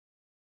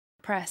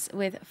Press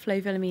with Flo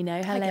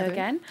Villamino. Hello Hi,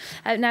 again.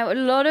 Now, a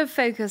lot of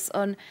focus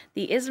on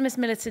the Islamist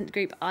militant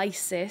group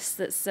ISIS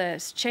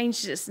that's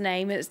changed its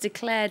name. It's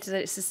declared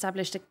that it's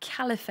established a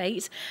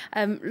caliphate.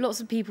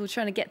 Lots of people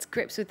trying to get to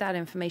grips with that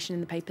information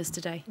in the papers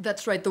today.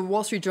 That's right. The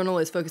Wall Street Journal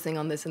is focusing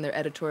on this in their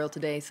editorial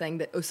today, saying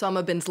that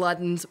Osama bin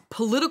Laden's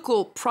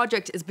political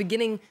project is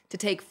beginning to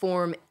take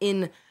form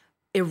in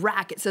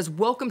Iraq. It says,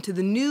 welcome to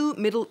the new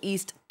Middle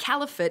East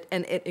caliphate,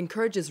 and it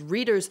encourages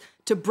readers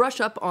to brush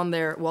up on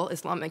their,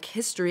 Islamic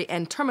history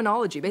and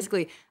terminology.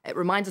 Basically, it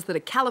reminds us that a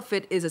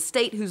caliphate is a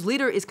state whose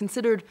leader is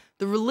considered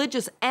the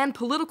religious and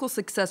political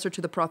successor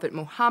to the Prophet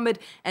Muhammad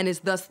and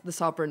is thus the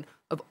sovereign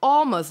of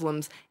all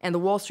Muslims. And the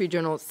Wall Street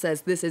Journal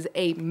says this is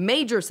a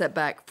major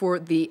setback for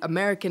the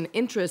American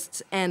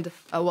interests and,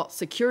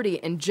 security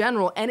in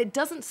general. And it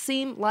doesn't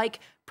seem like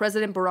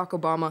President Barack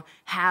Obama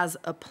has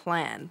a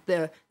plan.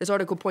 This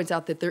article points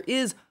out that there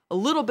is a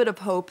little bit of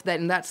hope,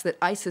 and that's that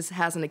ISIS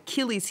has an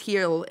Achilles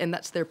heel, and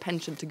that's their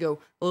penchant to go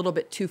a little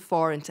bit too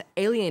far and to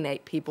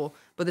alienate people.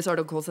 But this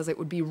article says it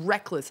would be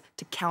reckless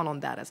to count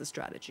on that as a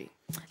strategy.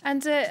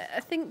 And I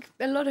think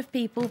a lot of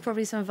people,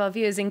 probably some of our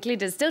viewers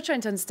included, are still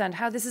trying to understand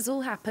how this has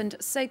all happened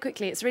so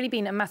quickly. It's really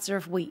been a matter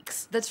of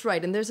weeks. That's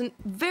right. And there's a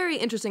very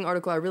interesting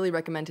article I really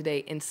recommend today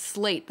in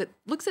Slate that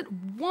looks at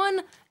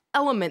one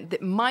element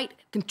that might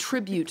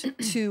contribute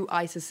to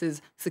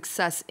ISIS's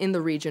success in the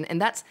region, and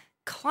that's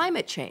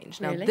climate change.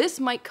 Now, this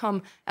might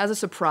come as a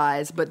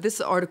surprise, but this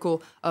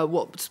article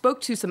spoke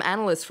to some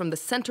analysts from the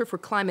Center for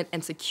Climate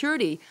and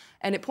Security,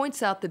 and it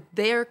points out that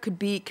there could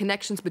be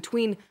connections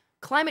between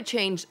climate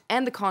change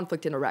and the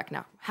conflict in Iraq.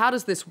 Now, how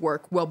does this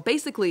work? Well,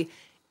 basically,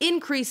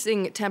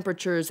 increasing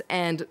temperatures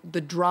and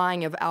the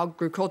drying of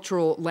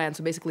agricultural land,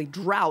 so basically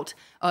drought,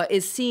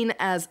 is seen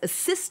as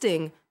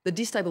assisting the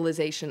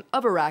destabilization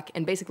of Iraq,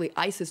 and basically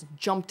ISIS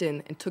jumped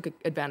in and took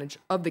advantage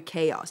of the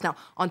chaos. Now,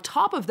 on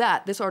top of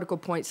that, this article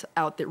points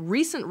out that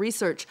recent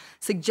research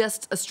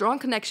suggests a strong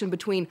connection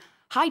between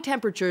high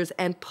temperatures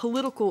and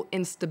political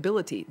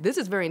instability. This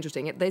is very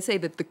interesting. They say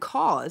that the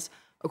cause,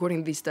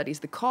 according to these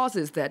studies, the cause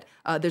is that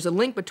there's a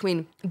link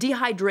between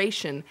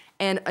dehydration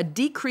and a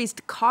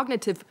decreased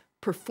cognitive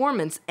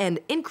performance and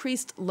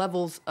increased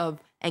levels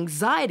of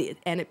anxiety.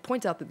 And it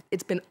points out that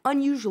it's been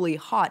unusually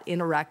hot in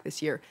Iraq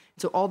this year.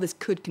 So all this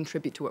could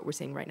contribute to what we're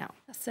seeing right now.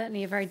 That's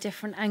certainly a very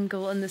different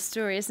angle on the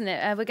story, isn't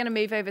it? We're going to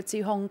move over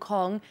to Hong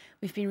Kong.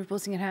 We've been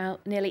reporting on how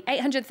nearly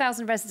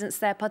 800,000 residents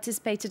there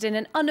participated in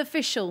an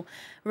unofficial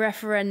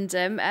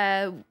referendum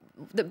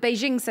that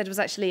Beijing said was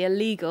actually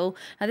illegal.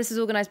 This was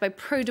organised by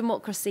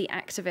pro-democracy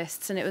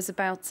activists, and it was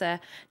about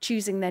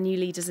choosing their new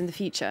leaders in the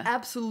future.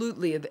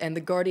 Absolutely, and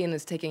The Guardian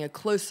is taking a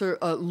closer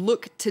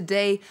look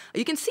today.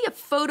 You can see a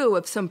photo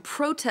of some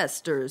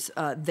protesters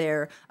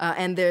there,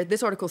 and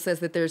this article says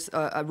that there's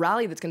a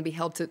rally that's going to be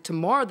held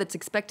tomorrow that's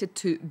expected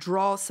to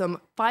draw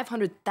some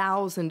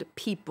 500,000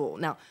 people.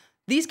 Now,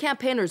 these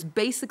campaigners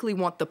basically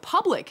want the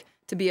public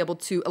to be able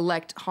to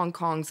elect Hong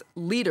Kong's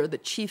leader, the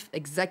chief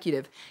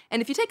executive.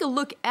 And if you take a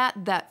look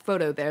at that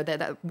photo there,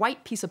 that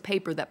white piece of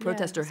paper that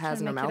protester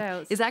has in her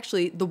mouth is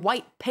actually the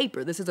white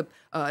paper. This is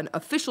an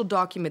official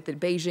document that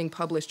Beijing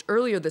published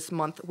earlier this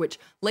month, which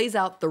lays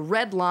out the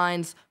red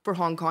lines for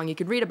Hong Kong. You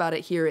could read about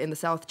it here in the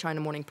South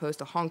China Morning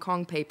Post, a Hong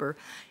Kong paper.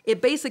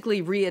 It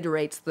basically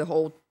reiterates the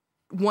whole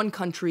one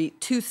country,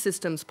 two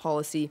systems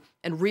policy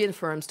and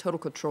reaffirms total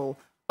control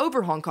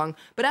over Hong Kong.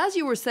 But as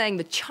you were saying,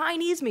 the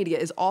Chinese media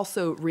is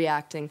also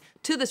reacting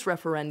to this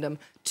referendum,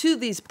 to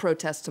these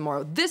protests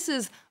tomorrow. This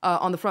is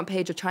on the front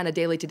page of China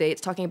Daily today.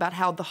 It's talking about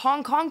how the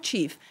Hong Kong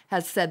chief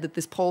has said that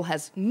this poll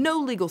has no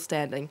legal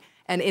standing.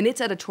 And in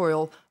its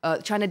editorial,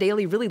 China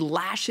Daily really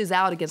lashes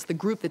out against the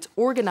group that's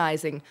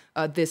organizing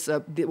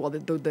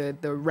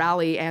the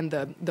rally and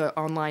the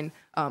online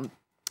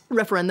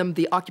referendum,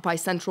 the Occupy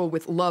Central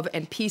with Love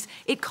and Peace.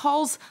 It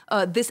calls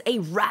this a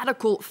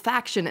radical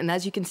faction. And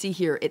as you can see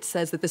here, it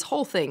says that this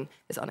whole thing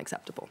is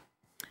unacceptable.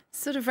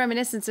 Sort of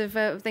reminiscent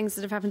of things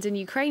that have happened in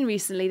Ukraine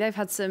recently. They've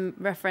had some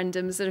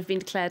referendums that have been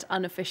declared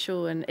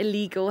unofficial and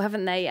illegal,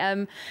 haven't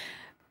they?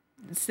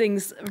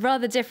 Things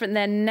rather different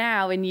there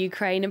now in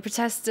Ukraine, and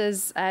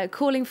protesters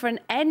calling for an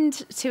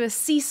end to a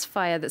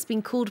ceasefire that's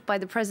been called by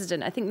the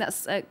president. I think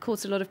that's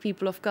caught a lot of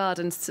people off guard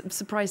and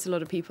surprised a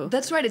lot of people.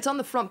 That's right. It's on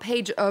the front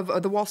page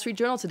of the Wall Street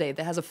Journal today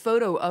that has a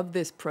photo of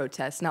this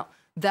protest. Now,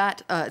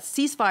 that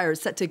ceasefire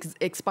is set to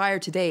expire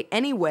today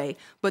anyway,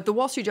 but the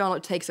Wall Street Journal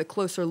takes a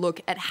closer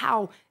look at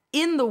how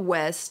in the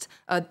West,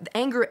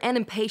 anger and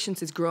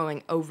impatience is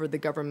growing over the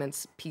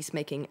government's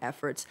peacemaking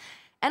efforts.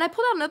 And I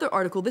pulled out another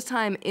article, this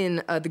time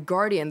in The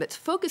Guardian, that's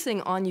focusing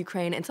on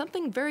Ukraine and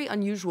something very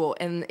unusual,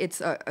 and it's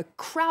a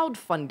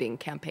crowdfunding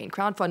campaign.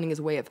 Crowdfunding is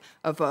a way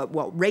of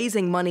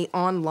raising money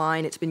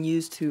online. It's been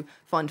used to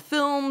fund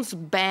films,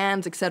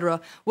 bands, etc.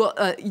 Well,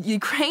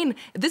 Ukraine,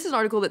 this is an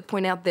article that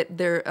points out that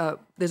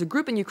there's a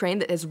group in Ukraine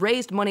that has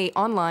raised money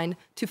online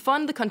to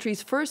fund the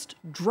country's first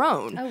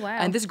drone. Oh, wow.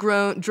 And this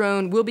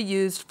drone will be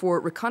used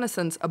for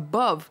reconnaissance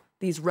above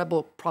these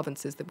rebel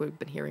provinces that we've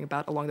been hearing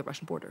about along the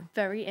Russian border.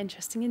 Very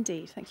interesting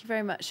indeed. Thank you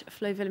very much,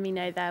 Flo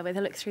Villamino, there with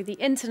a look through the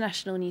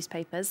international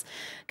newspapers.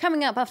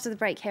 Coming up after the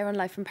break here on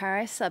Live from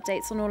Paris,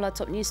 updates on all our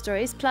top news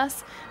stories.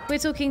 Plus, we're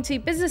talking to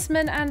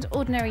businessmen and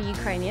ordinary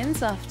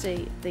Ukrainians after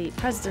the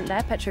president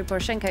there, Petro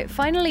Poroshenko,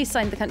 finally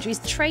signed the country's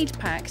trade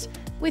pact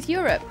with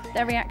Europe.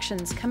 Their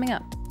reactions coming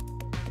up.